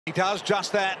He does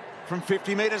just that from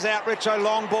 50 metres out. Richo,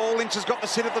 long ball. Lynch has got the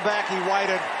sit at the back. He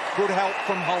waited. Good help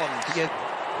from Hollands. Yeah.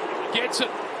 Gets it.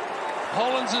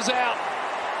 Hollands is out.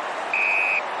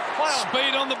 Wow.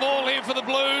 Speed on the ball here for the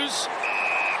Blues.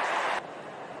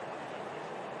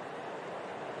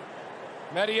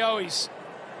 Matiois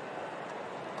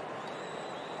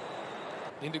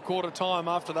into quarter time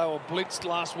after they were blitzed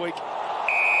last week.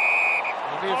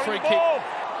 It'll be a free kick.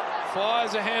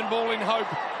 Fires a handball in hope.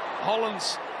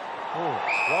 Hollands. Oh,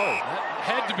 throw. That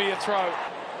had to be a throw.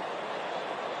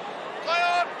 Play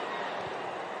on.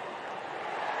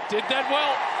 Did that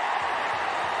well.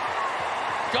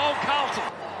 Goal Carlton.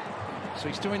 So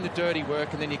he's doing the dirty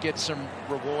work and then you get some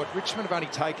reward. Richmond have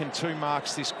only taken 2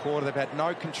 marks this quarter. They've had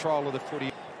no control of the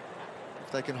footy.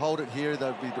 If they can hold it here,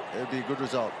 it'd be a good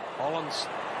result. Hollands.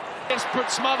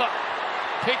 Desperate smother.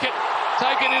 Pickett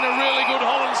taken in a really good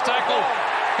Hollands tackle.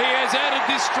 He has added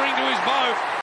this string to his bow.